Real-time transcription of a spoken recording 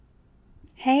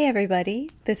Hey everybody,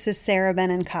 this is Sarah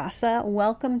Benincasa.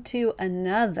 Welcome to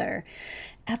another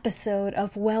episode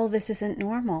of Well, This Isn't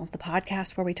Normal, the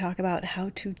podcast where we talk about how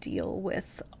to deal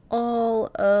with all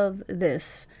of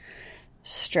this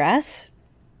stress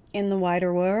in the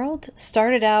wider world.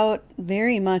 Started out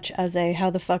very much as a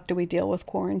how the fuck do we deal with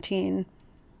quarantine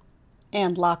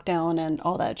and lockdown and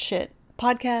all that shit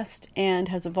podcast, and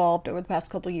has evolved over the past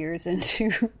couple years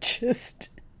into just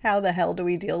how the hell do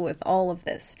we deal with all of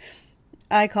this.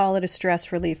 I call it a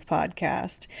stress relief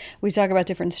podcast. We talk about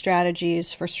different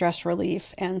strategies for stress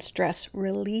relief and stress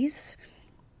release.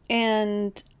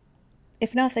 And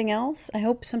if nothing else, I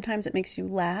hope sometimes it makes you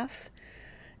laugh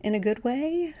in a good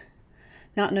way.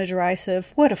 Not in a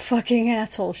derisive, what a fucking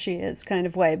asshole she is kind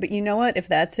of way. But you know what? If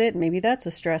that's it, maybe that's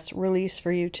a stress release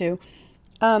for you too.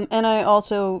 And I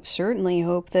also certainly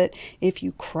hope that if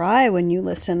you cry when you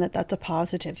listen, that's a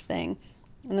positive thing.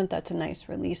 And that's a nice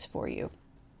release for you.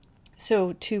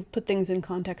 So to put things in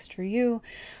context for you,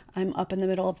 I'm up in the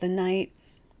middle of the night,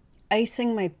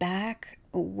 icing my back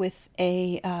with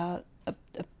a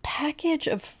package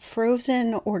of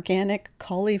frozen organic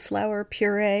cauliflower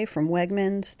puree from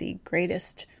Wegmans, the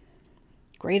greatest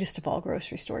of all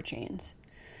grocery store chains.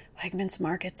 Wegmans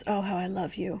Markets, oh, how I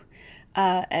love you.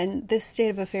 And this state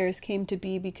of affairs came to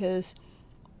be because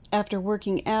after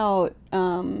working out,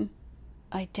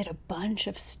 I did a bunch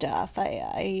of stuff.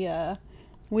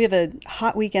 We have a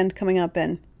hot weekend coming up,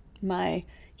 and my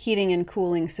heating and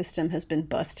cooling system has been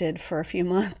busted for a few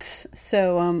months.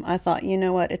 So I thought, you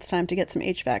know what, it's time to get some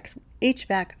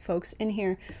HVAC folks in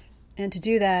here. And to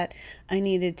do that, I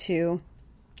needed to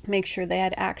make sure they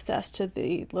had access to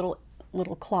the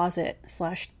little closet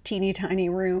 / teeny tiny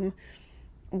room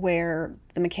where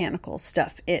the mechanical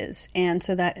stuff is. And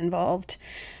so that involved,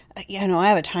 I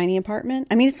have a tiny apartment.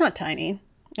 I mean, it's not tiny.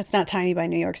 It's not tiny by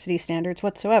New York City standards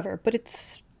whatsoever, but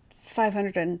it's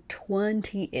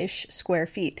 520-ish square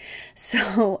feet.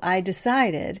 So I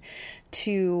decided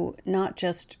to not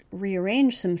just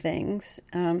rearrange some things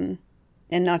and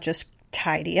not just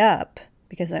tidy up,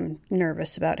 because I'm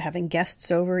nervous about having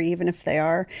guests over, even if they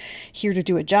are here to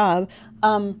do a job.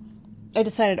 I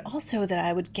decided also that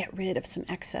I would get rid of some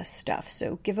excess stuff.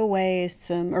 So give away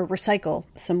or recycle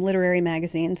some literary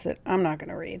magazines that I'm not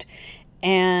going to read.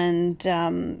 And,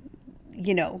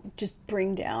 just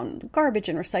bring down garbage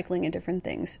and recycling and different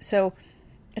things. So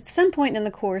at some point in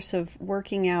the course of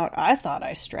working out, I thought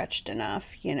I stretched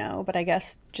enough, but I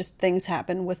guess just things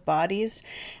happen with bodies.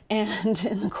 And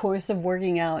in the course of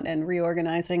working out and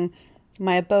reorganizing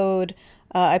my abode,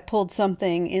 I pulled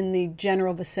something in the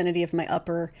general vicinity of my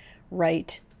upper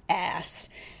right ass.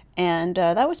 And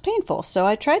that was painful. So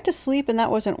I tried to sleep and that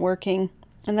wasn't working.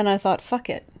 And then I thought, fuck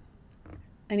it.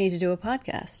 I need to do a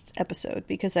podcast episode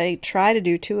because I try to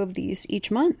do 2 of these each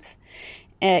month.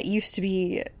 It used to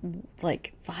be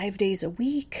like 5 days a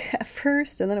week at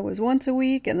first, and then it was once a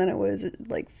week, and then it was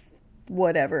like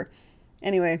whatever.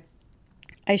 Anyway,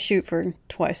 I shoot for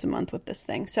twice a month with this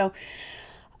thing. So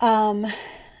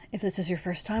if this is your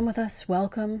first time with us,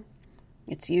 welcome.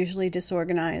 It's usually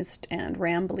disorganized and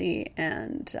rambly,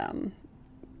 and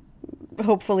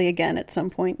hopefully, again, at some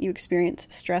point you experience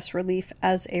stress relief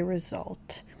as a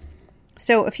result.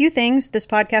 So a few things. This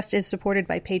podcast is supported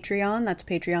by Patreon. That's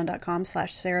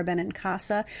patreon.com/Sarah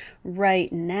Benincasa.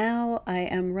 Right now, I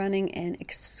am running an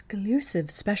exclusive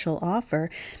special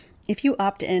offer. If you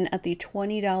opt in at the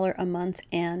 $20 a month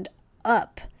and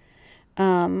up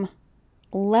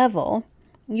level,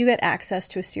 you get access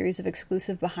to a series of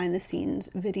exclusive behind-the-scenes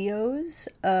videos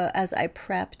as I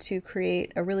prep to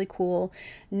create a really cool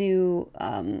new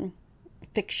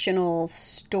fictional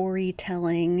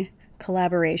storytelling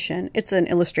collaboration. It's an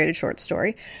illustrated short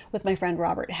story with my friend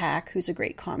Robert Hack, who's a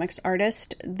great comics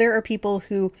artist. There are people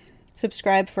who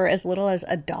subscribe for as little as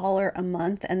 $1 a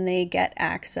month, and they get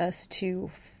access to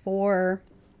 4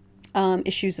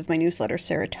 issues of my newsletter,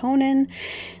 Serotonin.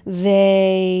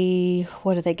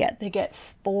 What do they get? They get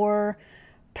 4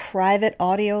 private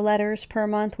audio letters per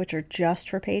month, which are just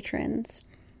for patrons.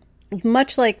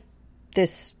 Much like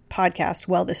this podcast,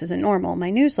 Well, This Isn't Normal, my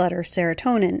newsletter,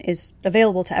 Serotonin, is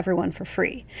available to everyone for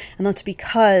free. And that's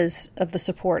because of the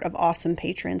support of awesome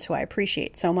patrons who I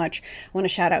appreciate so much. I want to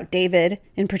shout out David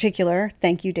in particular.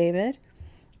 Thank you, David.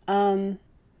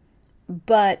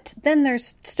 But then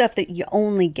there's stuff that you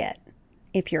only get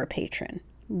if you're a patron.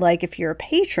 Like if you're a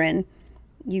patron,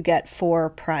 you get 4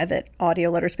 private audio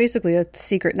letters, basically a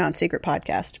secret, non-secret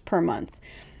podcast per month.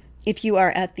 If you are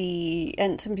at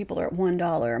and some people are at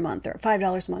 $1 a month or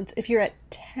 $5 a month. If you're at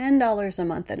 $10 a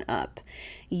month and up,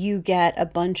 you get a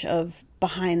bunch of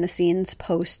behind the scenes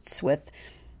posts with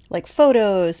like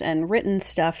photos and written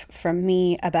stuff from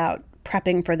me about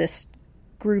prepping for this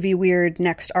groovy, weird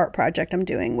next art project I'm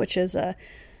doing, which is a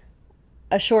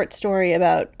short story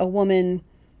about a woman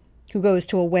who goes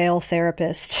to a whale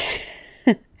therapist.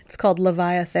 It's called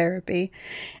Leviatherapy.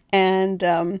 And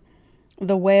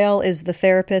the whale is the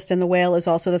therapist, and the whale is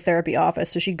also the therapy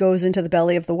office. So she goes into the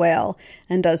belly of the whale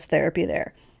and does therapy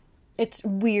there. It's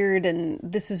weird, and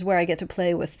this is where I get to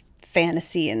play with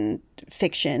fantasy and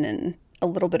fiction and a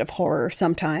little bit of horror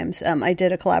sometimes. I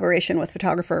did a collaboration with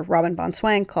photographer Robin Von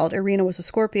Swank called Irina Was a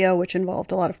Scorpio, which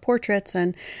involved a lot of portraits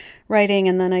and writing.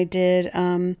 And then I did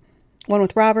one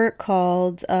with Robert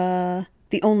called The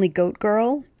Only Goat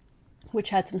Girl, which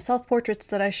had some self-portraits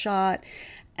that I shot,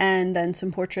 and then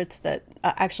some portraits that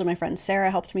actually my friend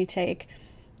Sarah helped me take,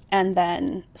 and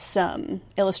then some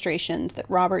illustrations that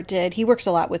Robert did. He works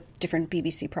a lot with different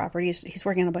BBC properties. He's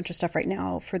working on a bunch of stuff right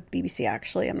now for the BBC,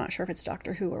 actually. I'm not sure if it's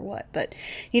Doctor Who or what, but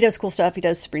he does cool stuff. He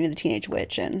does Sabrina the Teenage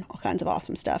Witch and all kinds of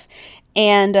awesome stuff.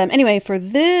 And anyway, for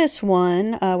this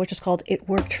one, which is called It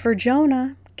Worked for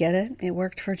Jonah, get it? It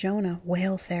worked for Jonah.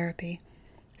 Whale therapy.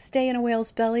 Stay in a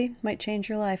whale's belly. Might change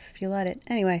your life if you let it.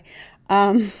 Anyway,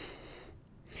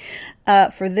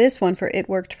 for this one, for It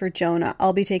Worked for Jonah,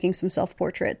 I'll be taking some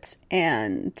self-portraits,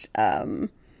 and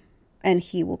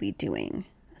he will be doing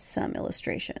some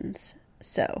illustrations.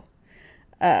 So,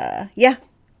 yeah,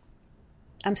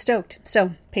 I'm stoked.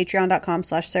 So,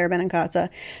 patreon.com/SarahBenincasa.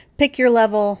 Pick your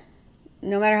level.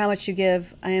 No matter how much you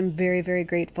give, I am very, very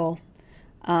grateful.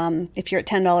 If you're at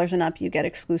 $10 and up, you get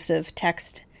exclusive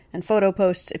text and photo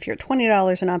posts. If you're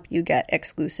 $20 and up, you get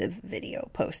exclusive video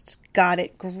posts. Got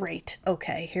it. Great.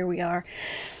 Okay, here we are.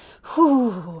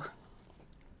 Whew.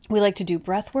 We like to do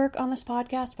breath work on this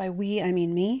podcast. By we, I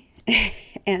mean me.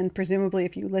 And presumably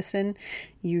if you listen,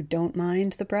 you don't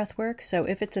mind the breath work. So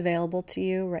if it's available to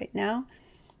you right now,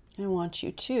 I want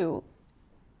you to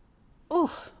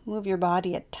move your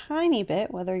body a tiny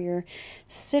bit, whether you're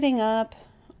sitting up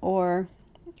or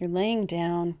you're laying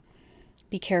down.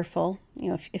 Be careful. You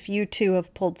know, if you too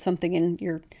have pulled something in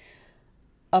your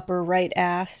upper right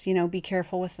ass, be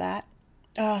careful with that.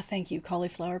 Oh, thank you,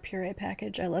 cauliflower puree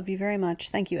package. I love you very much.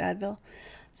 Thank you, Advil.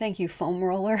 Thank you, foam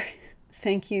roller.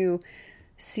 Thank you,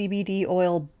 CBD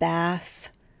oil bath.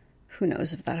 Who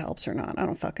knows if that helps or not? I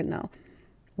don't fucking know.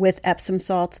 With Epsom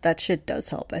salts, that shit does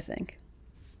help, I think.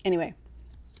 Anyway,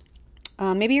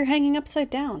 maybe you're hanging upside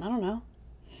down. I don't know.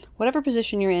 Whatever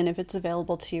position you're in, if it's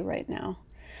available to you right now.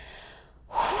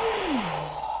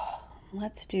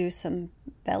 Let's do some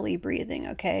belly breathing,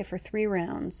 okay, for 3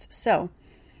 rounds. So,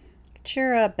 get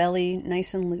your belly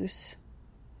nice and loose.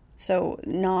 So,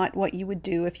 not what you would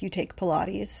do if you take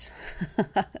Pilates.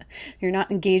 You're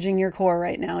not engaging your core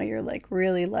right now. You're like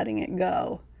really letting it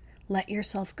go. Let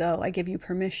yourself go. I give you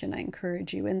permission. I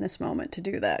encourage you in this moment to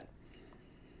do that.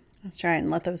 Let's try and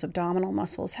let those abdominal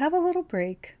muscles have a little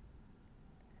break.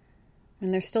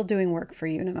 And they're still doing work for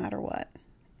you no matter what.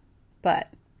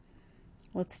 But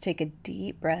let's take a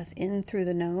deep breath in through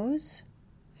the nose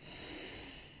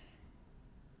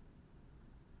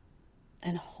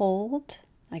and hold.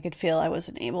 I could feel I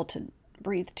wasn't able to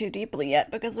breathe too deeply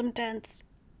yet because I'm tense.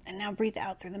 And now breathe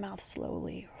out through the mouth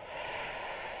slowly.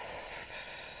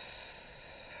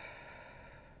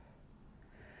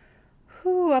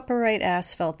 Whew, upper right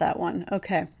ass felt that one.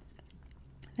 Okay.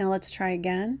 Now let's try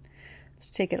again.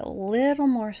 Let's take it a little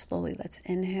more slowly. Let's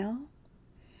inhale.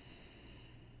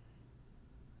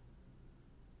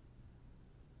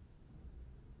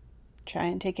 Try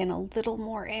and take in a little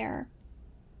more air.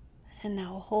 And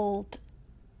now hold.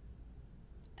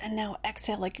 And now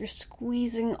exhale like you're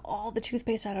squeezing all the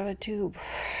toothpaste out of a tube.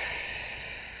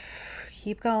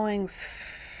 Keep going.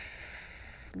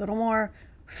 A little more.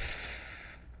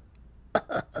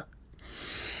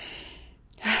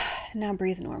 Now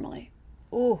breathe normally.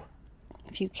 Ooh,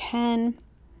 if you can,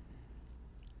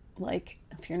 like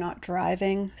if you're not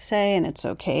driving, say, and it's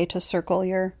okay to circle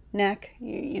your neck,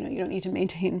 you don't need to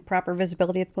maintain proper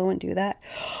visibility at the moment, do that.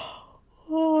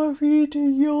 Oh, if you need to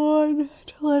yawn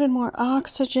to let in more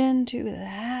oxygen, do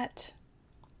that.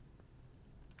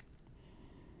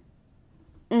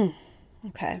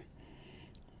 Okay.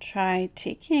 Try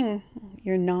taking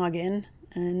your noggin,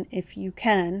 and if you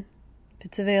can, if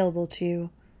it's available to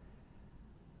you,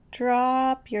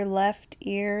 drop your left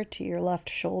ear to your left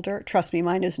shoulder. Trust me,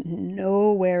 mine is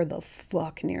nowhere the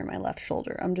fuck near my left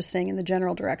shoulder. I'm just saying in the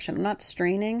general direction. I'm not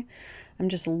straining. I'm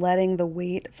just letting the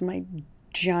weight of my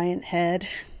giant head.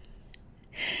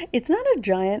 It's not a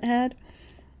giant head,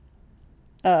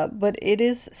 but it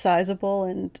is sizable,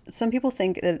 and some people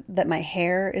think that my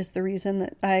hair is the reason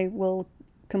that I will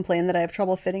complain that I have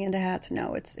trouble fitting into hats.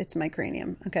 No, it's my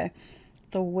cranium, okay?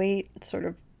 The weight sort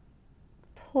of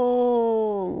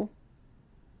pull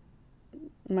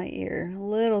my ear a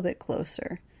little bit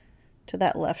closer to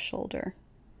that left shoulder.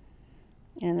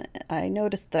 And I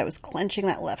noticed that I was clenching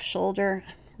that left shoulder,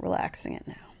 relaxing it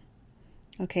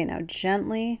now. Okay, now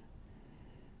gently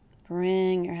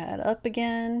bring your head up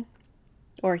again,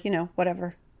 or,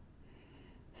 whatever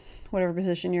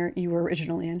position you were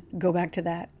originally in. Go back to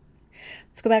that.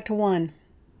 Let's go back to 1.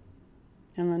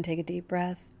 And then take a deep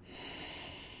breath.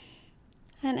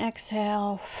 And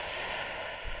exhale.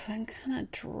 And kind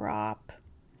of drop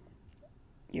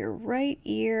your right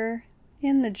ear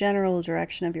in the general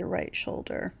direction of your right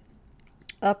shoulder.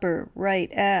 Upper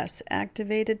right ass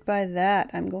activated by that.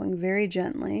 I'm going very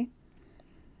gently.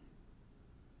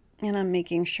 And I'm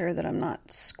making sure that I'm not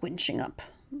squinching up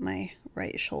my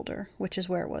right shoulder, which is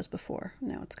where it was before.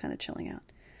 Now it's kind of chilling out.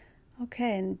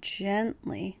 Okay, and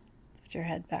gently lift your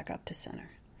head back up to center.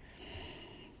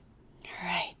 All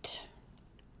right.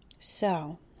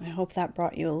 So, I hope that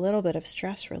brought you a little bit of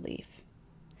stress relief.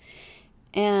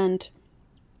 And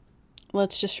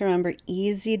let's just remember,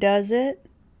 easy does it.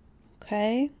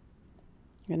 Okay?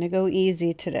 I'm going to go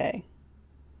easy today.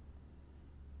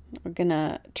 We're going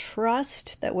to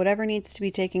trust that whatever needs to be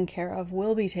taken care of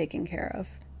will be taken care of.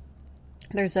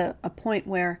 There's a point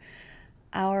where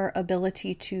our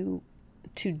ability to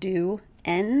do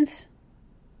ends,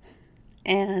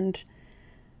 and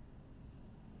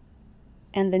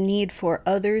the need for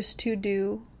others to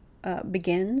do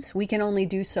begins. We can only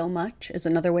do so much, is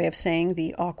another way of saying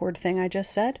the awkward thing I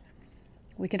just said.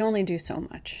 We can only do so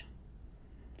much.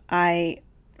 I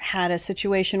had a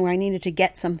situation where I needed to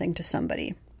get something to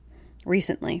somebody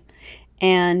recently,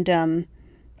 and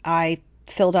I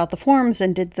filled out the forms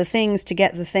and did the things to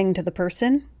get the thing to the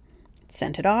person,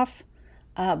 sent it off.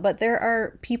 But there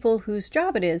are people whose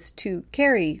job it is to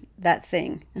carry that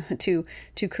thing, to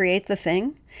create the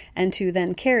thing, and to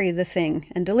then carry the thing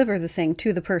and deliver the thing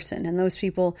to the person. And those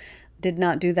people did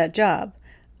not do that job.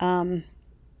 I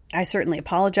certainly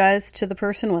apologized to the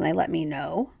person when they let me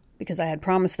know, because I had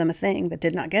promised them a thing that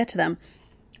did not get to them.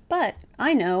 But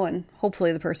I know, and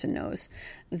hopefully the person knows,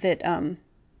 that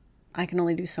I can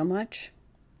only do so much.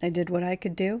 I did what I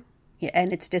could do. Yeah,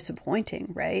 and it's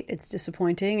disappointing, right? It's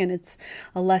disappointing, and it's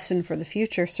a lesson for the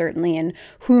future, certainly, in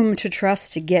whom to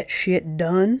trust to get shit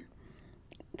done,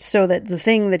 so that the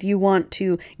thing that you want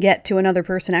to get to another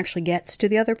person actually gets to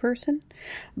the other person.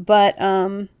 But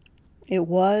it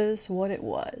was what it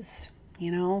was.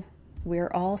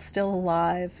 We're all still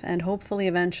alive, and hopefully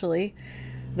eventually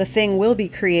the thing will be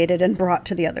created and brought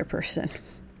to the other person.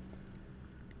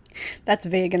 That's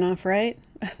vague enough, right?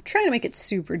 I'm trying to make it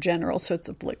super general so it's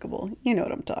applicable. You know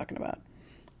what I'm talking about.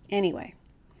 Anyway,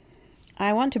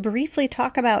 I want to briefly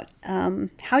talk about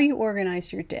how you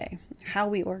organize your day, how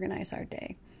we organize our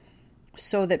day,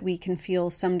 so that we can feel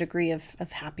some degree of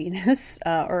happiness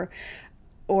or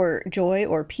joy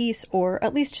or peace, or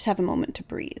at least just have a moment to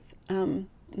breathe.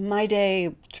 My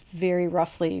day very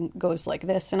roughly goes like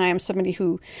this, and I am somebody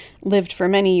who lived for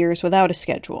many years without a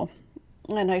schedule.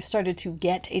 And I started to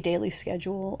get a daily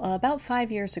schedule about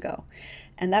 5 years ago.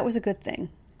 And that was a good thing.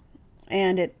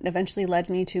 And it eventually led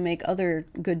me to make other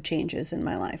good changes in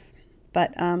my life.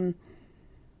 But,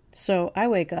 so I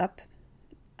wake up,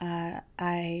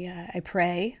 I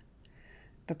pray,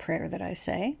 the prayer that I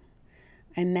say,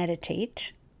 I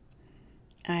meditate.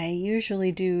 I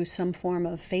usually do some form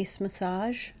of face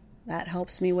massage. That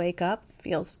helps me wake up,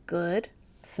 feels good.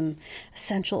 Some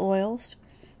essential oils.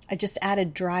 I just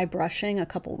added dry brushing a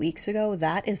couple weeks ago.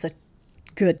 That is a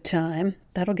good time.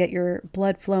 That'll get your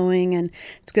blood flowing, and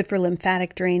it's good for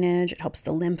lymphatic drainage. It helps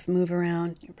the lymph move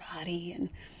around your body.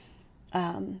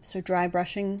 And so dry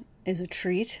brushing is a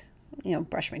treat.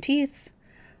 Brush my teeth,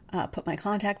 put my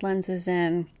contact lenses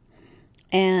in,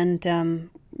 and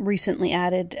recently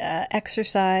added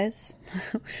exercise.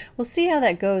 We'll see how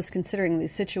that goes, considering the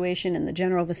situation in the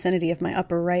general vicinity of my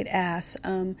upper right ass.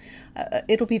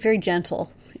 It'll be very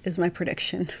gentle, is my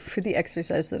prediction for the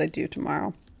exercise that I do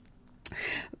tomorrow.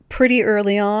 Pretty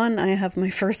early on, I have my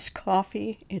first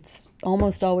coffee. It's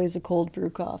almost always a cold brew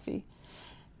coffee.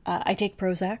 I take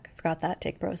Prozac. Forgot that.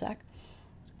 Take Prozac.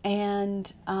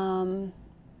 And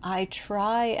I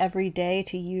try every day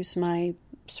to use my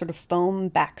sort of foam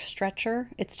back stretcher.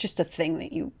 It's just a thing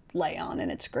that you lay on, and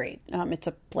it's great. It's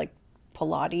a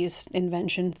Pilates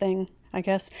invention thing, I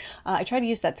guess. I try to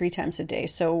use that 3 times a day.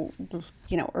 So,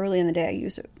 early in the day I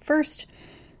use it first.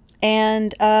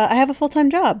 And I have a full-time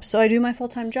job, so I do my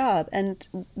full-time job. And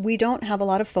we don't have a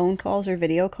lot of phone calls or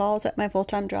video calls at my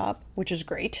full-time job, which is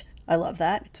great. I love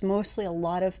that. It's mostly a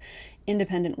lot of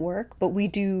independent work, but we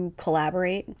do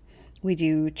collaborate. We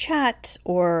do chat,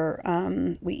 or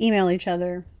we email each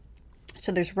other.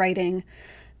 So there's writing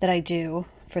that I do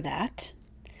for that.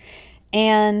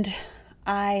 And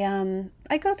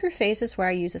I go through phases where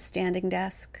I use a standing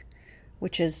desk,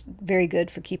 which is very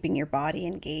good for keeping your body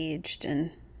engaged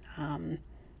and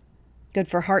good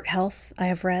for heart health, I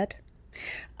have read.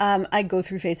 I go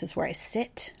through phases where I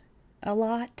sit a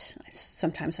lot.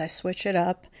 Sometimes I switch it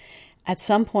up. At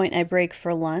some point, I break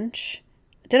for lunch.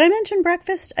 Did I mention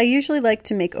breakfast? I usually like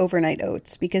to make overnight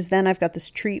oats because then I've got this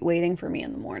treat waiting for me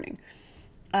in the morning.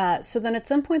 So then at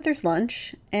some point there's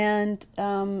lunch, and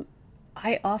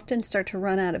I often start to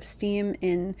run out of steam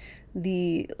in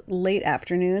the late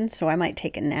afternoon, so I might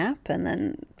take a nap, and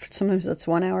then sometimes it's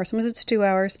 1 hour, sometimes it's 2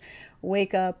 hours,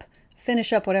 wake up,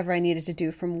 finish up whatever I needed to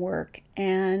do from work,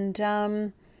 and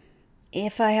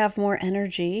if I have more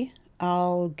energy,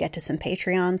 I'll get to some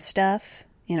Patreon stuff.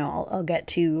 I'll get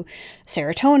to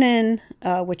Serotonin,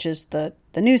 which is the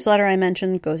newsletter I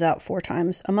mentioned, goes out 4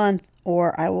 times a month,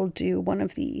 or I will do one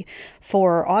of the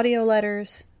 4 audio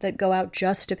letters that go out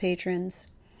just to patrons.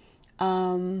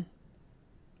 Along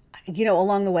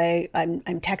the way,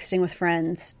 I'm texting with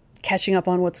friends, catching up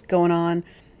on what's going on.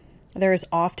 There is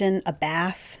often a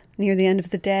bath near the end of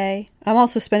the day. I'm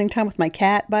also spending time with my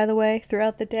cat, by the way,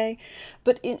 throughout the day.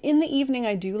 But in the evening,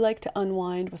 I do like to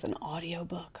unwind with an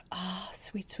audiobook. Ah,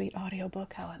 sweet, sweet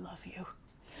audiobook. How I love you.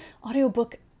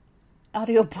 Audiobook,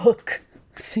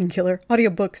 singular,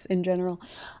 audiobooks in general.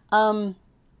 And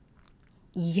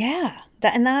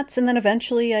then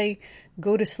eventually I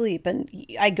go to sleep, and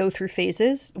I go through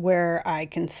phases where I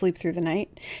can sleep through the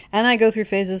night, and I go through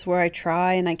phases where I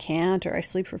try and I can't, or I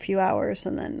sleep for a few hours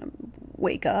and then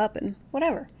wake up and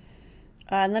whatever.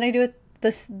 And then I do it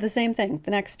the same thing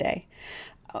the next day.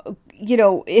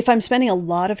 If I'm spending a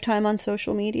lot of time on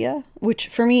social media, which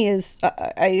for me is,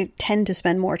 I tend to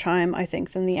spend more time, I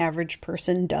think, than the average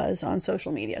person does on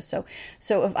social media. So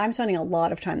if I'm spending a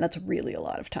lot of time, that's really a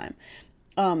lot of time.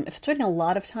 If it's spending a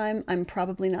lot of time, I'm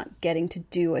probably not getting to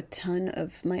do a ton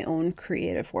of my own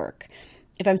creative work.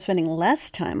 If I'm spending less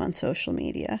time on social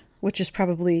media, which is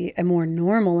probably a more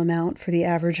normal amount for the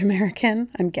average American,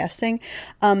 I'm guessing,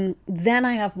 then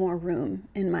I have more room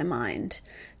in my mind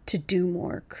to do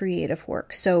more creative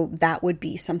work. So that would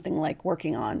be something like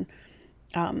working on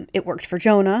It Worked for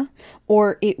Jonah,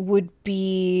 or it would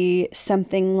be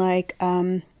something like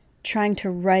trying to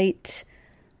write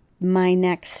my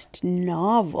next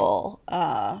novel,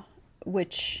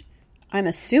 which I'm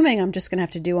assuming I'm just going to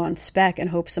have to do on spec and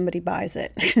hope somebody buys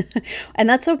it. And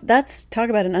that's talk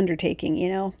about an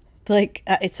undertaking, like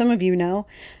some of you know,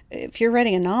 if you're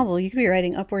writing a novel, you could be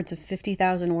writing upwards of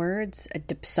 50,000 words.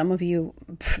 Some of you,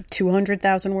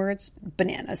 200,000 words,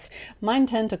 bananas. Mine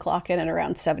tend to clock in at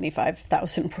around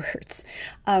 75,000 words.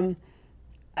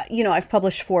 I've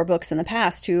published 4 books in the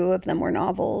past. 2 of them were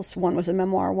novels. 1 was a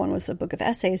memoir. 1 was a book of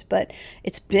essays, but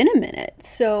it's been a minute.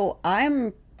 So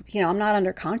I'm not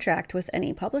under contract with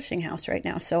any publishing house right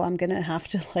now. So I'm going to have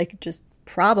to just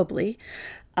probably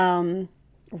write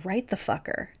the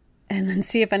fucker and then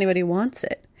see if anybody wants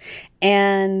it.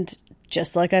 And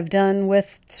just like I've done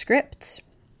with scripts,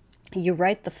 you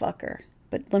write the fucker.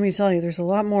 But let me tell you, there's a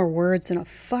lot more words in a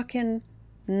fucking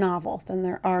novel than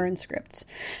there are in scripts.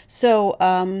 So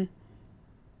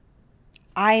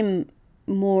I'm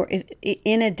more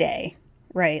in a day,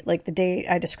 right? Like the day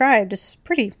I described is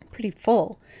pretty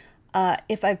full.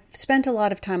 If I've spent a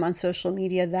lot of time on social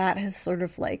media, that has sort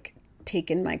of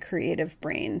taken my creative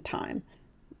brain time.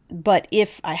 But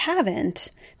if I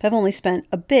haven't, if I've only spent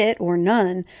a bit or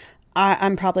none,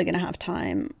 I'm probably going to have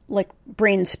time,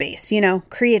 brain space,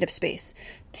 creative space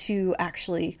to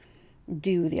actually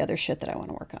do the other shit that I want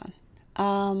to work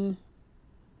on.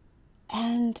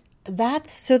 And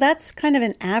that's kind of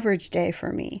an average day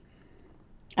for me,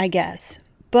 I guess.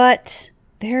 But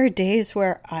there are days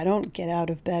where I don't get out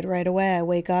of bed right away. I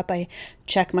wake up, I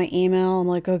check my email, I'm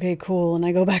like, okay, cool, and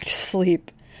I go back to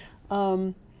sleep.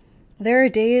 There are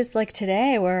days like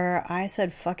today where I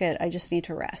said, fuck it, I just need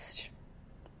to rest.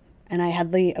 And I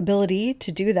had the ability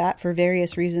to do that for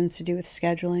various reasons to do with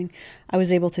scheduling. I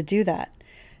was able to do that.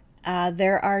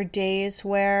 There are days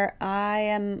where I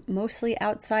am mostly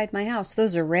outside my house.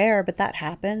 Those are rare, but that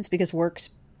happens because work's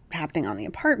happening on the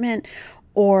apartment,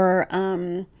 or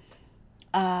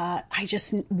I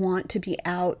just want to be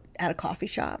out at a coffee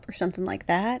shop or something like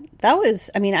that.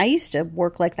 I used to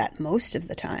work like that most of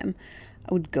the time.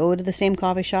 I would go to the same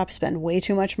coffee shop, spend way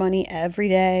too much money every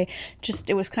day.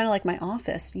 It was kind of like my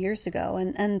office years ago.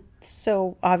 And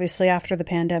so obviously after the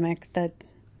pandemic, the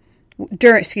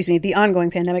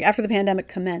ongoing pandemic, after the pandemic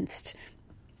commenced,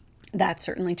 that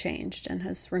certainly changed and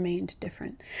has remained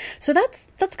different. So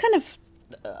that's kind of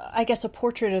I guess, a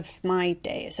portrait of my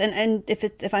days. And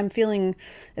if I'm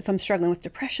struggling with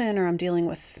depression, or I'm dealing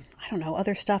with, I don't know,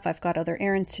 other stuff, I've got other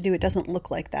errands to do, it doesn't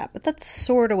look like that. But that's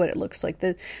sort of what it looks like.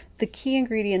 The key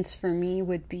ingredients for me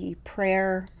would be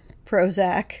prayer,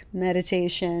 Prozac,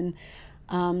 meditation,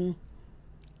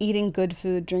 eating good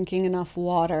food, drinking enough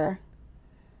water,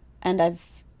 and I've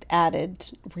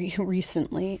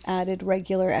recently added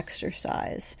regular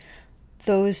exercise.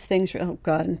 Those things, oh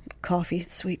God, and coffee,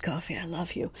 sweet coffee, I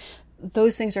love you.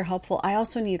 Those things are helpful. I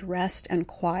also need rest and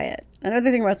quiet.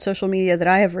 Another thing about social media that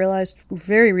I have realized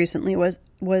very recently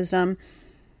was I'm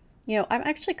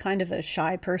actually kind of a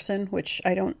shy person, which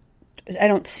I don't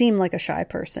seem like a shy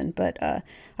person, but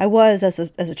I was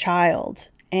as a child,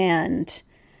 and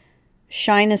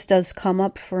shyness does come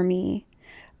up for me.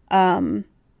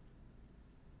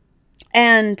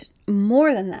 And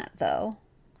more than that, though,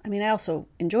 I mean, I also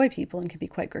enjoy people and can be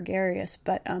quite gregarious,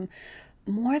 but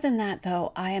more than that,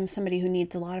 though, I am somebody who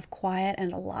needs a lot of quiet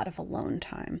and a lot of alone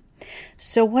time.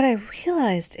 So what I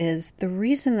realized is the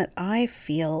reason that I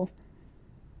feel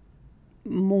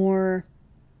more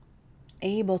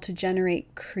able to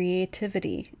generate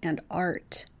creativity and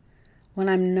art when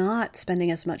I'm not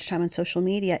spending as much time on social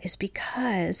media is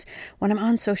because when I'm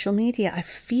on social media, I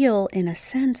feel, in a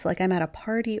sense, like I'm at a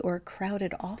party or a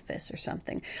crowded office or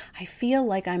something. I feel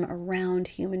like I'm around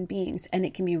human beings, and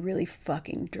it can be really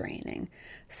fucking draining.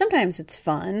 Sometimes it's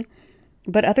fun,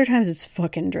 but other times it's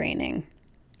fucking draining.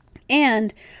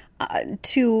 And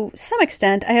to some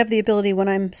extent, I have the ability when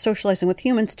I'm socializing with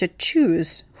humans to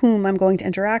choose whom I'm going to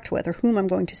interact with or whom I'm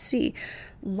going to see.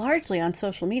 Largely on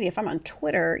social media, if I'm on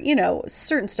Twitter,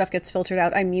 certain stuff gets filtered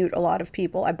out. I mute a lot of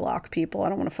people. I block people. I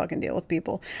don't want to fucking deal with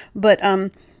people. But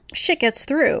shit gets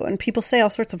through, and people say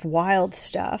all sorts of wild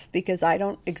stuff because I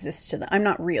don't exist to them. I'm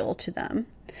not real to them.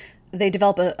 They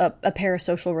develop a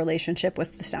parasocial relationship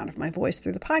with the sound of my voice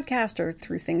through the podcast or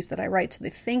through things that I write. So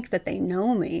they think that they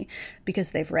know me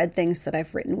because they've read things that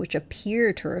I've written which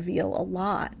appear to reveal a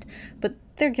lot. But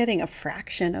they're getting a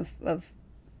fraction of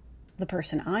the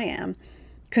person I am.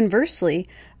 Conversely,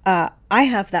 I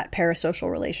have that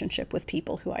parasocial relationship with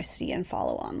people who I see and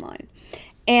follow online.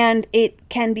 And it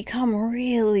can become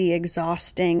really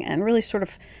exhausting and really sort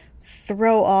of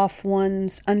throw off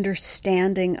one's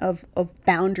understanding of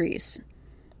boundaries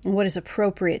and what is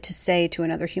appropriate to say to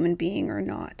another human being or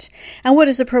not, and what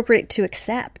is appropriate to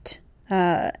accept.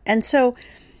 And so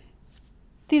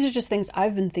these are just things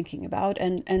I've been thinking about,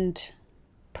 and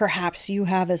perhaps you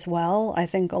have as well. I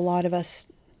think a lot of us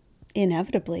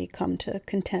inevitably come to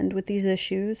contend with these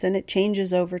issues, and it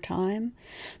changes over time.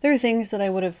 There are things that I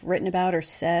would have written about or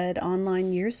said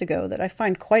online years ago that I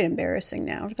find quite embarrassing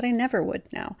now, that I never would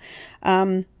now.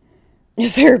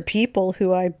 There are people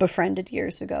who I befriended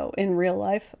years ago in real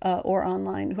life or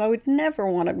online who I would never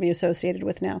want to be associated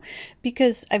with now,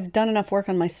 because I've done enough work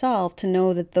on myself to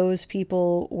know that those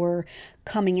people were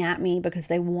coming at me because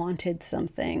they wanted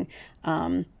something,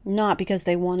 not because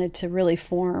they wanted to really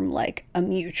form like a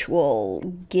mutual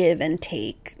give and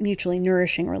take, mutually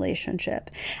nourishing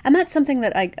relationship. And that's something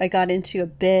that I got into a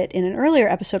bit in an earlier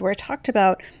episode where I talked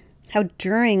about how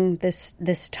during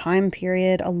this time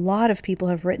period, a lot of people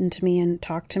have written to me and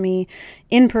talked to me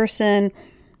in person,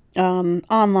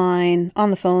 online,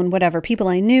 on the phone, whatever. People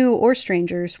I knew or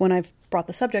strangers, when I've brought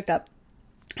the subject up,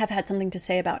 have had something to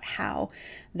say about how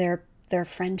their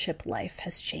friendship life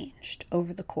has changed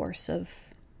over the course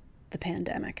of the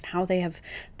pandemic, and how they have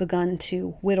begun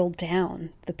to whittle down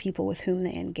the people with whom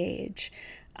they engage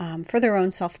for their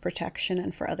own self-protection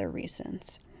and for other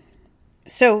reasons.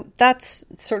 So that's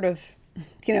sort of,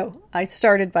 I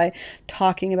started by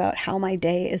talking about how my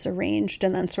day is arranged,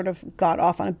 and then sort of got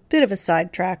off on a bit of a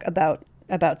sidetrack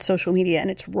about social media and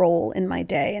its role in my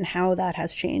day and how that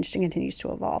has changed and continues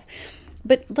to evolve.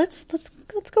 But let's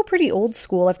go pretty old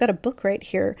school. I've got a book right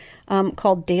here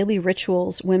called Daily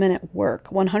Rituals, Women at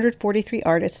Work, 143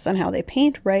 Artists on How They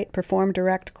Paint, Write, Perform,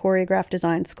 Direct, Choreograph,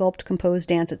 Design, Sculpt, Compose,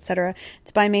 Dance, etc.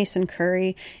 It's by Mason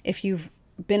Curry. If you've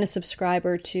been a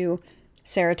subscriber to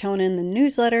Serotonin, the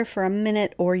newsletter, for a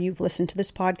minute, or you've listened to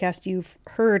this podcast, you've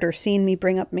heard or seen me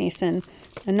bring up Mason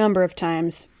a number of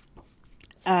times.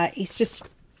 He's just,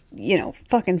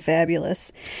 fucking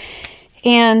fabulous.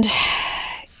 And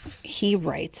he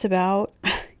writes about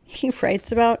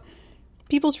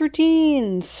people's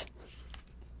routines.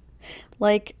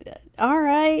 Like, all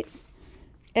right.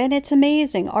 And it's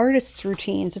amazing. Artists'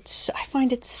 routines. I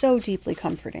find it so deeply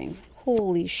comforting.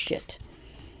 Holy shit.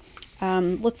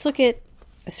 Let's look at,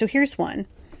 so here's one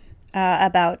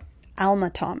about Alma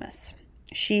Thomas.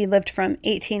 She lived from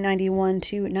 1891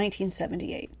 to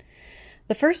 1978.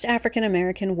 The first African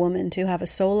American woman to have a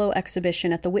solo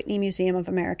exhibition at the Whitney Museum of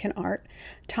American Art,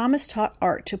 Thomas taught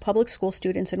art to public school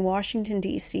students in Washington,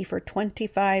 D.C. for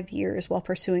 25 years while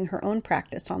pursuing her own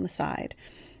practice on the side.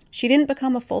 She didn't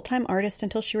become a full-time artist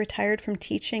until she retired from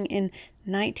teaching in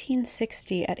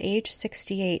 1960 at age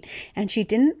 68, and she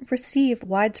didn't receive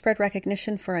widespread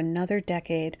recognition for another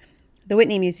decade. The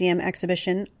Whitney Museum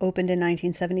exhibition opened in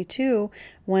 1972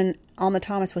 when Alma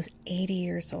Thomas was 80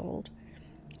 years old.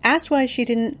 Asked why she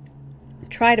didn't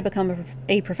try to become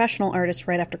a professional artist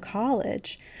right after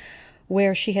college,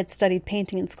 where she had studied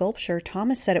painting and sculpture,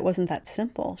 Thomas said it wasn't that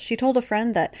simple. She told a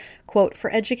friend that, quote,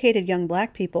 for educated young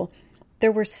Black people,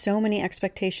 there were so many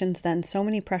expectations then, so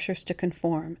many pressures to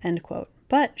conform, end quote.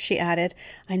 But, she added,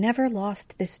 I never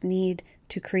lost this need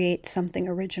to create something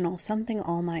original, something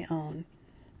all my own.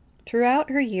 Throughout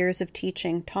her years of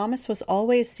teaching, Thomas was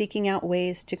always seeking out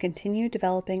ways to continue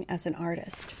developing as an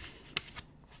artist.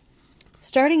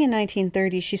 Starting in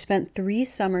 1930, she spent 3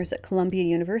 summers at Columbia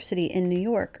University in New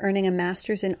York, earning a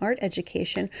master's in art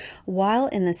education. While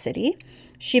in the city,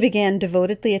 she began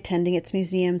devotedly attending its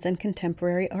museums and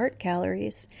contemporary art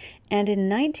galleries. And in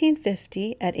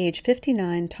 1950, at age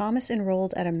 59, Thomas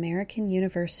enrolled at American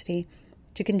University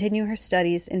to continue her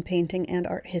studies in painting and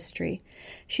art history.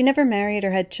 She never married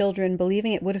or had children,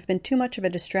 believing it would have been too much of a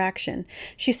distraction.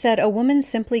 She said, a woman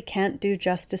simply can't do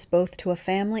justice both to a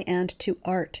family and to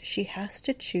art. She has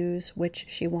to choose which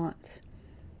she wants.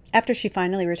 After she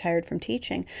finally retired from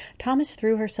teaching, Thomas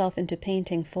threw herself into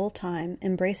painting full-time,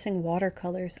 embracing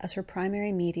watercolors as her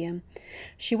primary medium.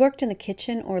 She worked in the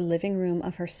kitchen or living room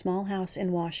of her small house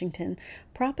in Washington,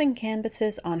 propping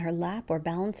canvases on her lap or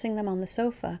balancing them on the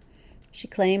sofa. She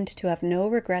claimed to have no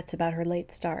regrets about her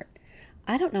late start.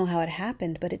 I don't know how it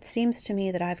happened, but it seems to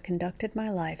me that I've conducted my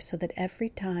life so that every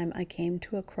time I came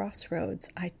to a crossroads,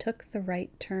 I took the right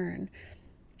turn,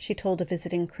 she told a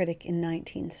visiting critic in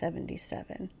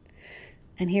 1977.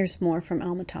 And here's more from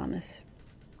Alma Thomas.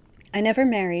 I never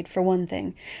married, for one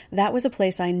thing. That was a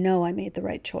place I know I made the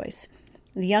right choice.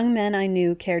 The young men I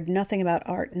knew cared nothing about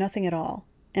art, nothing at all.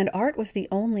 And art was the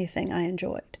only thing I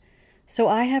enjoyed. So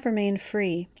I have remained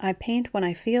free. I paint when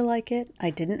I feel like it. I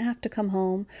didn't have to come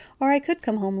home, or I could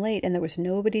come home late and there was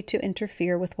nobody to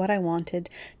interfere with what I wanted,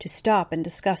 to stop and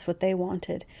discuss what they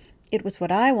wanted. It was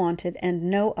what I wanted and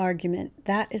no argument.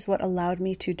 That is what allowed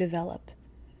me to develop.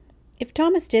 If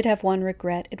Thomas did have one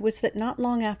regret, it was that not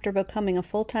long after becoming a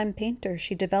full-time painter,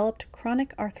 she developed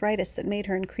chronic arthritis that made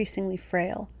her increasingly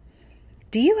frail.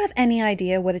 Do you have any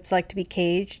idea what it's like to be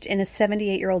caged in a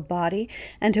 78-year-old body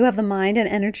and to have the mind and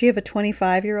energy of a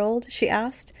 25-year-old? She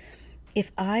asked.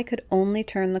 If I could only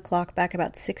turn the clock back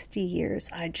about 60 years,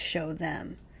 I'd show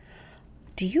them.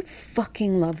 Do you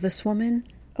fucking love this woman?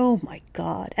 Oh my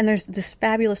God. And there's this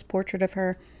fabulous portrait of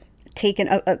her taken,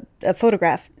 a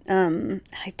photograph.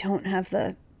 I don't have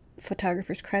the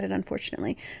photographer's credit,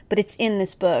 unfortunately, but it's in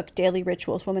this book, Daily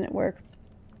Rituals, Woman at Work.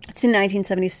 It's in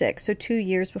 1976, so 2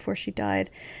 years before she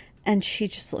died, and she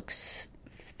just looks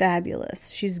fabulous.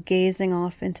 She's gazing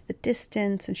off into the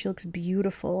distance, and she looks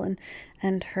beautiful,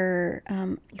 and her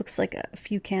looks like a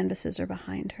few canvases are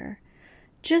behind her.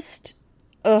 Just,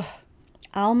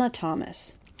 Alma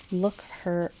Thomas, look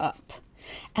her up.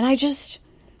 And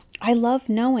I love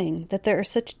knowing that there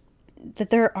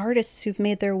are artists who've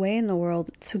made their way in the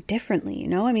world so differently, you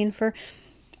know? I mean, for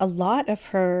a lot of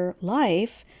her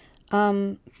life,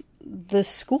 the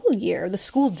school year, the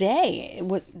school day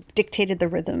dictated the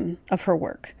rhythm of her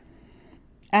work.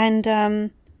 And, I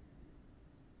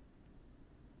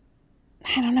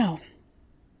don't know,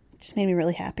 it just made me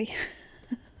really happy.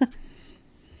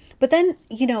 But then,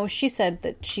 you know, she said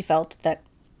that she felt that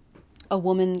a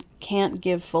woman can't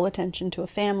give full attention to a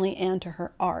family and to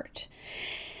her art.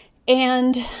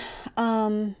 And,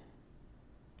 then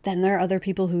there are other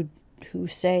people who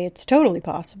say it's totally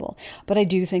possible. But I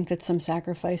do think that some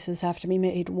sacrifices have to be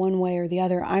made one way or the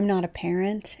other. I'm not a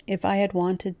parent. If I had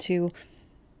wanted to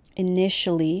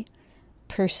initially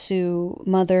pursue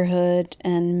motherhood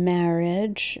and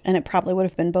marriage, and it probably would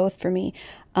have been both for me,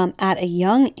 at a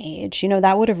young age, you know,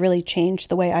 that would have really changed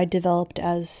the way I developed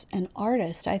as an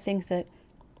artist. I think that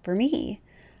for me,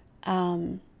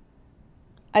 I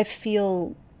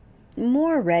feel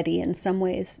more ready in some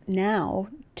ways now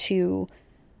to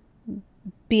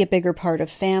be a bigger part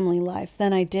of family life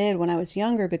than I did when I was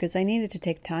younger, because I needed to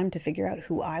take time to figure out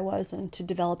who I was and to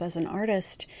develop as an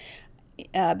artist,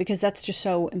 because that's just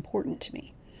so important to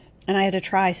me. And I had to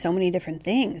try so many different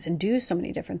things and do so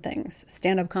many different things,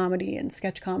 stand-up comedy and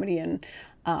sketch comedy and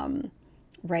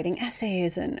writing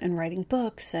essays and writing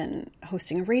books and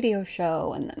hosting a radio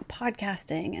show and then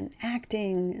podcasting and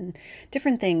acting and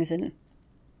different things. And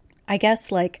I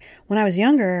guess like when I was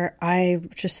younger, I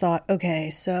just thought, okay,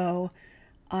 so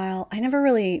I never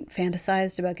really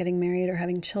fantasized about getting married or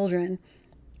having children.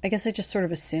 I guess I just sort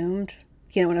of assumed,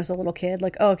 when I was a little kid,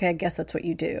 like, oh, okay, I guess that's what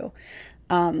you do.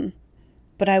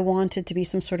 But I wanted to be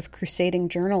some sort of crusading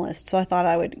journalist. So I thought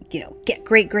I would, get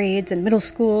great grades in middle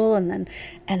school and then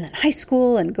high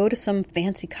school and go to some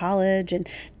fancy college and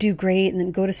do great and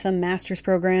then go to some master's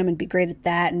program and be great at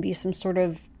that and be some sort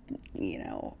of,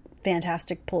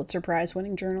 fantastic Pulitzer Prize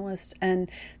winning journalist. And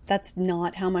that's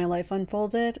not how my life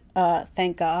unfolded.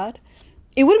 Thank God.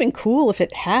 It would have been cool if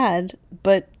it had,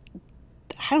 but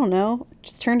I don't know. It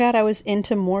just turned out I was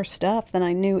into more stuff than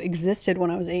I knew existed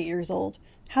when I was 8 years old.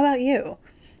 How about you?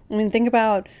 I mean, think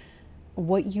about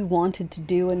what you wanted to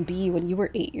do and be when you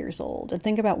were 8 years old, and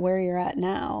think about where you're at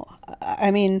now. I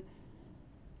mean,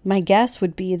 my guess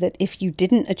would be that if you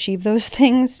didn't achieve those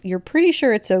things, you're pretty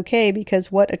sure it's okay,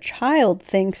 because what a child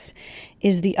thinks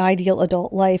is the ideal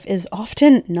adult life is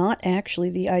often not actually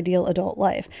the ideal adult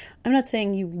life. I'm not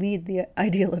saying you lead the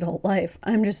ideal adult life.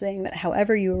 I'm just saying that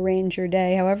however you arrange your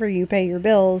day, however you pay your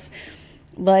bills,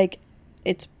 like,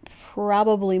 it's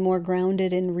probably more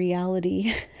grounded in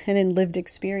reality and in lived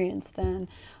experience than,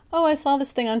 oh, I saw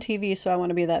this thing on TV, so I want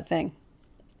to be that thing.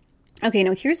 Okay,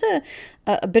 now here's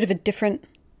a bit of a different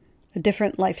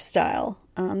lifestyle.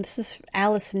 This is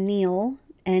Alice Neel,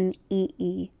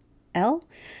 Neel,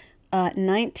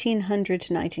 1900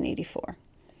 to 1984.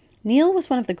 Neel was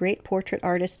one of the great portrait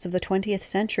artists of the 20th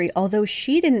century, although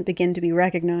she didn't begin to be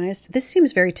recognized. This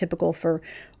seems very typical for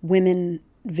women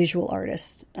visual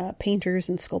artists, painters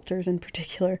and sculptors in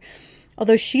particular.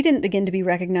 Although she didn't begin to be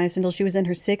recognized until she was in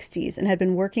her 60s and had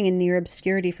been working in near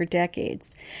obscurity for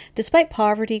decades. Despite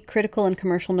poverty, critical and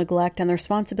commercial neglect, and the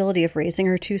responsibility of raising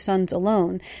her 2 sons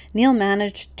alone, Neel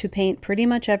managed to paint pretty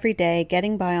much every day,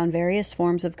 getting by on various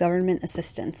forms of government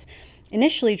assistance.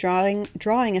 Initially drawing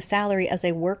a salary as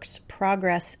a works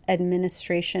progress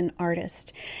administration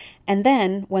artist. And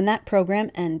then, when that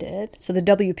program ended, so the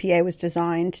WPA was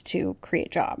designed to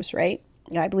create jobs, right?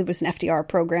 I believe it was an FDR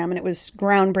program, and it was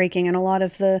groundbreaking, and a lot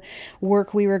of the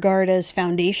work we regard as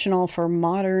foundational for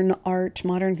modern art,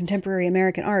 modern contemporary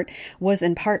American art, was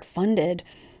in part funded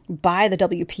by the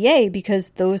WPA, because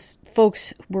those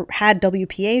folks had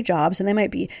WPA jobs, and they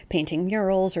might be painting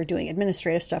murals or doing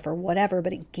administrative stuff or whatever,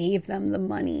 but it gave them the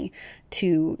money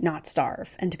to not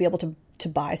starve and to be able to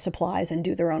buy supplies and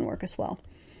do their own work as well.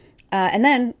 And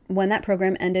then, when that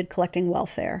program ended, collecting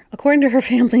welfare. According to her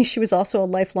family, she was also a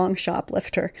lifelong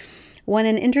shoplifter. When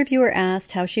an interviewer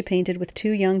asked how she painted with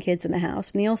 2 young kids in the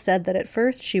house, Neel said that at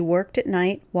first she worked at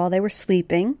night while they were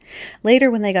sleeping. Later,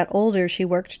 when they got older, she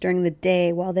worked during the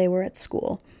day while they were at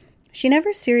school. She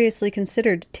never seriously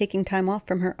considered taking time off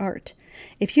from her art.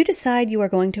 If you decide you are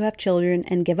going to have children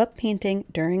and give up painting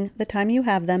during the time you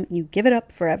have them, you give it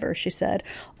up forever, she said.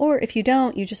 Or if you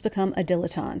don't, you just become a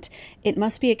dilettante. It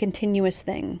must be a continuous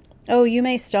thing. Oh, you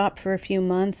may stop for a few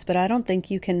months, but I don't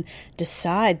think you can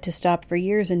decide to stop for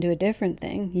years and do a different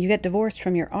thing. You get divorced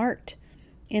from your art.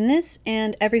 In this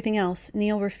and everything else,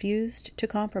 Neel refused to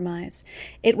compromise.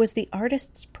 It was the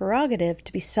artist's prerogative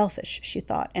to be selfish, she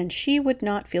thought, and she would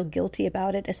not feel guilty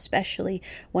about it, especially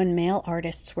when male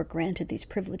artists were granted these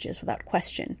privileges without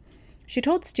question. She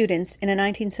told students in a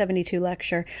 1972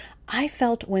 lecture, "I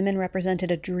felt women represented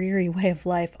a dreary way of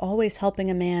life, always helping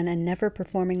a man and never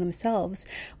performing themselves,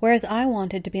 whereas I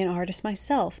wanted to be an artist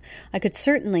myself. I could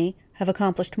certainly have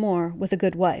accomplished more with a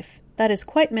good wife. That is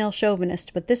quite male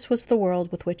chauvinist, but this was the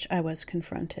world with which I was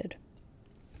confronted."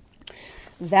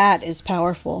 That is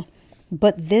powerful.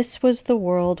 But this was the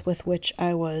world with which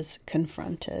I was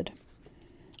confronted.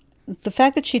 The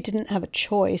fact that she didn't have a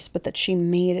choice, but that she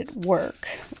made it work.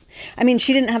 I mean,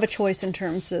 she didn't have a choice in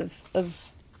terms of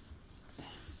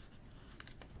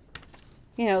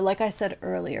like I said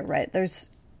earlier, right? There's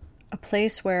a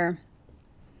place where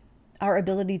our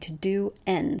ability to do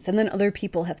ends, and then other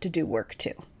people have to do work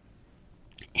too.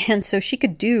 And so she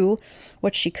could do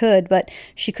what she could, but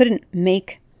she couldn't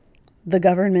make the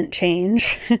government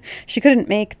change. She couldn't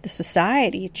make the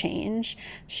society change.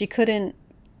 She couldn't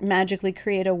magically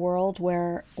create a world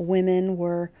where women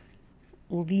were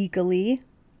legally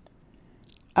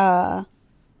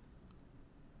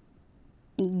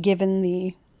given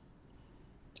the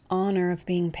honor of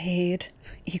being paid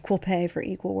equal pay for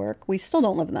equal work. We still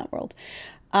don't live in that world.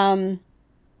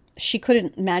 She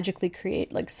couldn't magically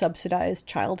create like subsidized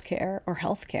childcare or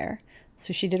healthcare.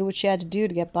 So she did what she had to do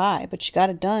to get by, but she got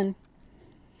it done.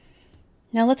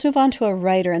 Now let's move on to a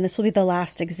writer, and this will be the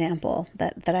last example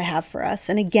that I have for us.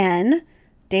 And again,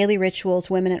 Daily Rituals,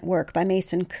 Women at Work by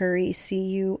Mason Curry,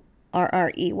 Curry,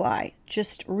 Rrey.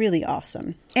 Just really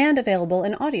awesome. And available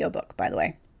in audiobook, by the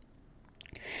way.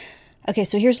 Okay,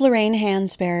 so here's Lorraine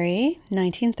Hansberry,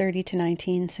 1930 to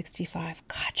 1965.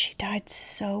 God, she died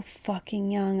so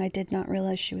fucking young. I did not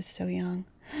realize she was so young.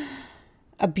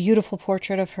 A beautiful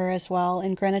portrait of her as well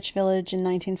in Greenwich Village in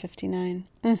 1959.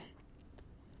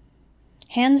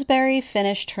 Hansberry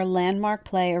finished her landmark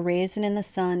play A Raisin in the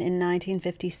Sun in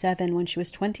 1957 when she was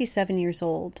 27 years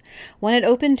old. When it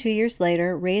opened 2 years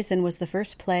later, Raisin was the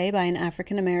first play by an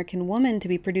African-American woman to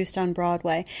be produced on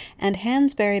Broadway, and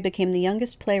Hansberry became the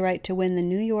youngest playwright to win the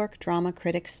New York Drama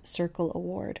Critics Circle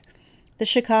Award. The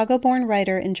Chicago-born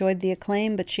writer enjoyed the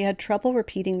acclaim, but she had trouble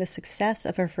repeating the success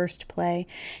of her first play,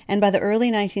 and by the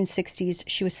early 1960s,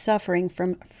 she was suffering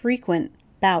from frequent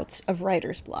bouts of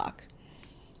writer's block.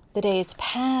 The days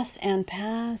pass,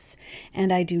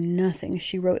 and I do nothing,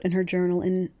 she wrote in her journal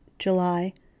in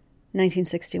July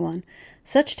 1961.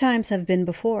 Such times have been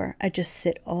before. I just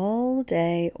sit all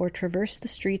day or traverse the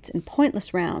streets in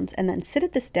pointless rounds and then sit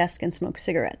at this desk and smoke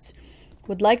cigarettes.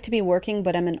 Would like to be working,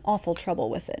 but I'm in awful trouble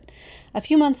with it. A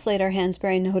few months later,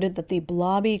 Hansberry noted that the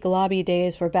globby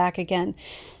days were back again,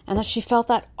 and that she felt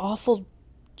that awful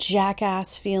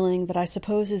jackass feeling that I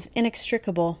suppose is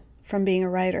inextricable from being a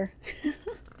writer.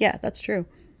 Yeah, that's true.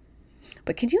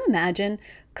 But can you imagine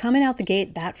coming out the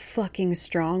gate that fucking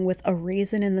strong with A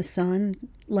Raisin in the Sun,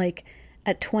 like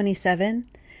at 27?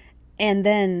 And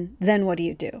then what do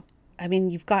you do? I mean,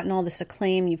 you've gotten all this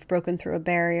acclaim, you've broken through a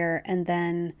barrier, and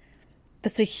then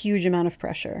that's a huge amount of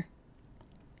pressure.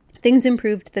 Things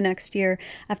improved the next year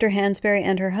after Hansberry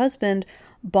and her husband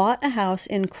bought a house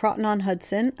in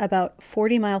Croton-on-Hudson, about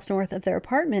 40 miles north of their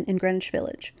apartment in Greenwich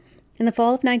Village. In the fall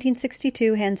of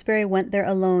 1962, Hansberry went there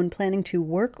alone, planning to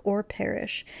work or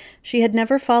perish. She had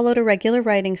never followed a regular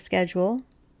writing schedule,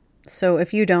 so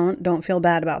if you don't feel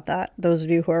bad about that, those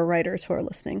of you who are writers who are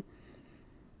listening.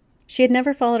 She had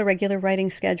never followed a regular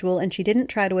writing schedule, and she didn't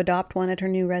try to adopt one at her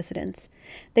new residence.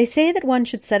 They say that one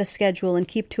should set a schedule and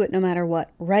keep to it no matter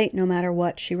what, write no matter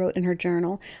what, she wrote in her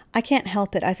journal. I can't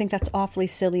help it. I think that's awfully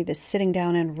silly, this sitting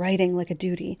down and writing like a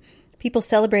duty. People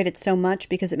celebrate it so much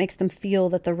because it makes them feel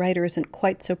that the writer isn't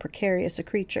quite so precarious a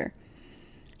creature.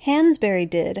 Hansberry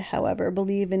did, however,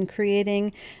 believe in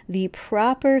creating the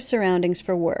proper surroundings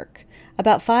for work.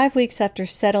 About 5 weeks after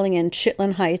settling in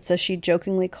Chitlin Heights, as she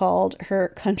jokingly called her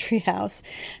country house,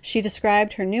 she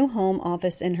described her new home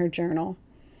office in her journal.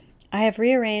 I have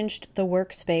rearranged the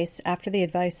workspace after the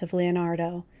advice of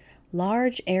Leonardo.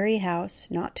 Large, airy house,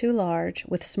 not too large,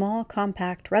 with small,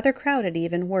 compact, rather crowded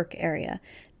even, work area.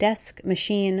 Desk,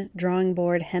 machine, drawing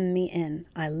board hem me in.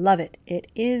 I love it. It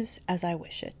is as I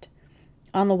wish it.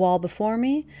 On the wall before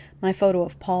me, my photo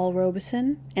of Paul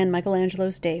Robeson and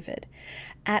Michelangelo's David.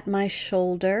 At my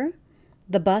shoulder,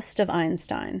 the bust of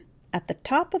Einstein. At the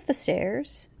top of the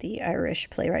stairs, the Irish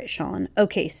playwright Sean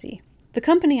O'Casey. The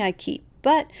company I keep.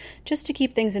 But just to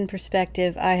keep things in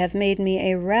perspective, I have made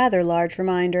me a rather large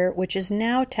reminder, which is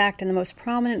now tacked in the most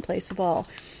prominent place of all.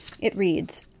 It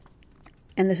reads,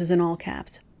 and this is in all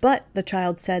caps, "But," the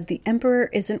child said, "the emperor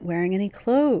isn't wearing any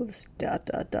clothes, ...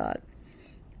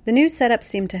 The new setup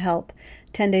seemed to help.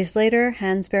 10 days later,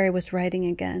 Hansberry was writing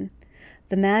again.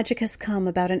 The magic has come.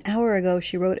 About an hour ago,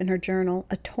 she wrote in her journal,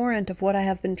 a torrent of what I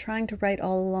have been trying to write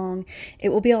all along. It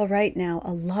will be all right now,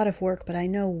 a lot of work, but I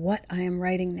know what I am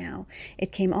writing now.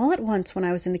 It came all at once when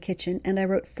I was in the kitchen, and I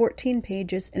wrote 14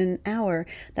 pages in an hour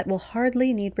that will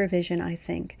hardly need revision, I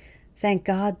think. Thank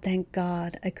God,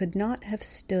 I could not have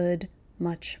stood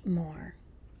much more."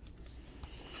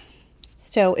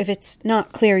 So if it's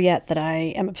not clear yet that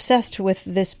I am obsessed with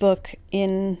this book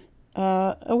in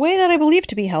a way that I believe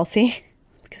to be healthy,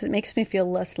 because it makes me feel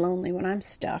less lonely when I'm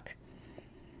stuck.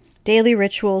 Daily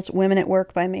Rituals, Women at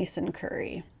Work by Mason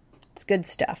Curry. It's good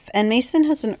stuff. And Mason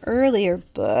has an earlier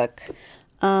book,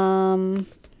 Daily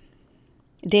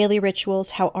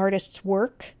Rituals, How Artists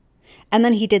Work. And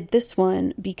then he did this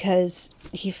one because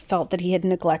he felt that he had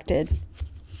neglected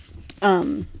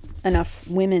enough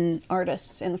women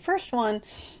artists in the first one,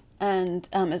 and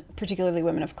particularly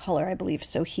women of color, I believe.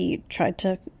 So he tried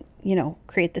to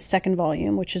create the second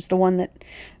volume, which is the one that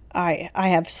I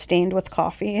have stained with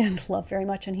coffee and love very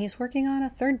much. And he's working on a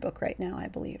third book right now, I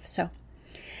believe. So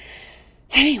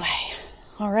anyway,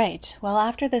 all right. Well,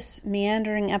 after this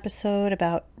meandering episode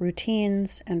about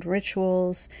routines and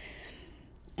rituals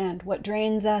and what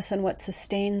drains us and what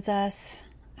sustains us,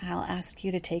 I'll ask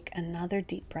you to take another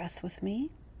deep breath with me.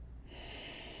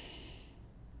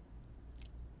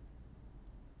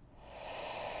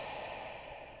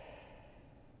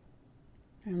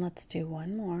 And let's do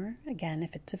one more, again,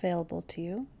 if it's available to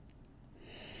you.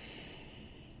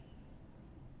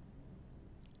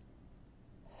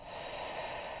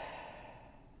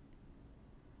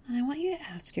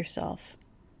 ask yourself,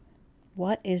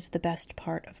 what is the best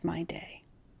part of my day?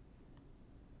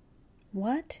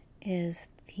 What is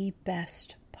the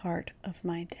best part of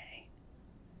my day?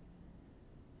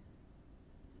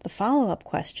 The follow-up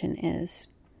question is,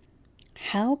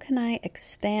 how can I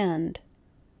expand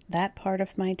that part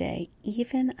of my day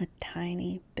even a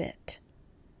tiny bit?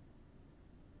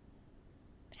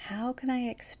 How can I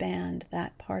expand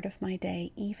that part of my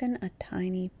day even a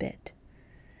tiny bit?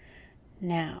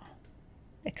 Now,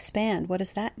 expand, what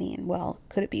does that mean? Well,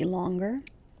 could it be longer?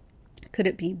 Could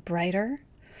it be brighter?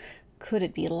 Could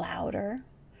it be louder?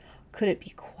 Could it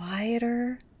be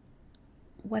quieter?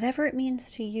 Whatever it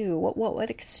means to you, what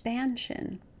would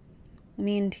expansion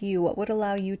mean to you? What would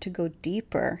allow you to go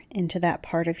deeper into that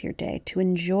part of your day, to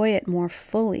enjoy it more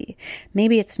fully?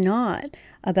 Maybe it's not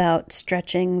about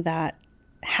stretching that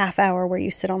half hour where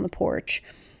you sit on the porch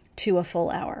to a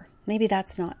full hour. Maybe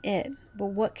that's not it. But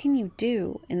what can you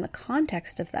do in the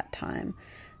context of that time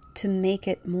to make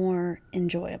it more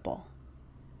enjoyable?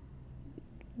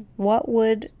 What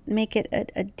would make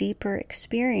it a deeper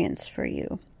experience for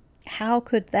you? How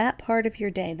could that part of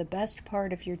your day, the best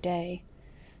part of your day,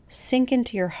 sink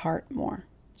into your heart more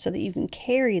so that you can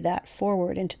carry that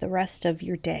forward into the rest of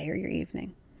your day or your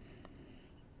evening?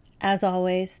 As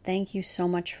always, thank you so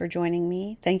much for joining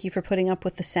me. Thank you for putting up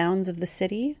with the sounds of the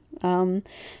city.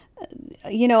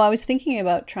 I was thinking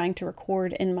about trying to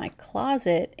record in my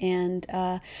closet, and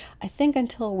I think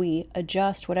until we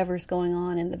adjust whatever's going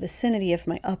on in the vicinity of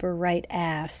my upper right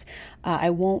ass, I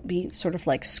won't be sort of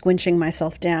like squinching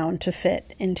myself down to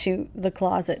fit into the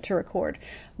closet to record.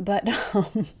 But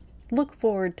look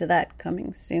forward to that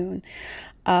coming soon.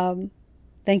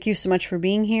 Thank you so much for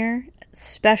being here.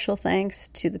 Special thanks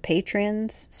to the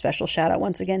patrons. Special shout out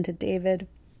once again to David.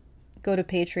 Go to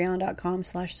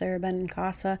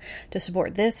patreon.com/SarahBenincasa to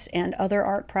support this and other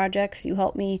art projects. You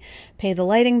help me pay the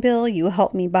lighting bill. You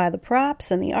help me buy the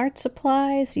props and the art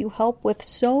supplies. You help with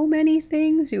so many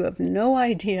things. You have no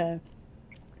idea.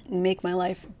 You make my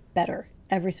life better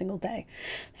every single day.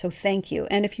 So thank you.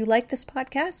 And if you like this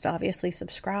podcast, obviously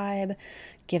subscribe,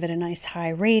 give it a nice high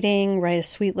rating, write a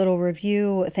sweet little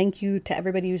review. Thank you to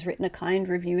everybody who's written a kind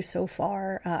review so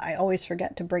far. I always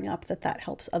forget to bring up that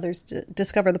helps others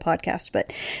discover the podcast,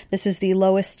 but this is the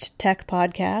Lowest Tech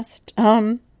podcast.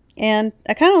 And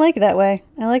I kind of like it that way.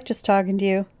 I like just talking to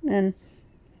you, and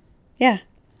yeah.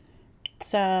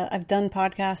 I've done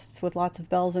podcasts with lots of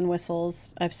bells and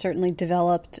whistles. I've certainly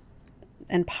developed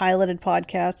and piloted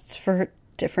podcasts for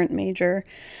different major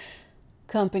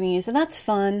companies, and that's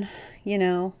fun,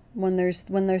 when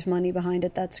there's money behind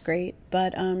it. That's great.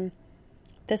 But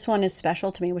this one is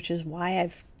special to me, which is why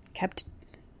I've kept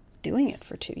doing it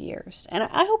for 2 years, and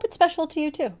I hope it's special to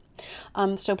you too.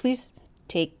 So please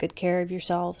take good care of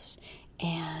yourselves,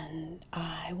 and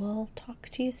I will talk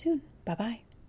to you soon. Bye bye.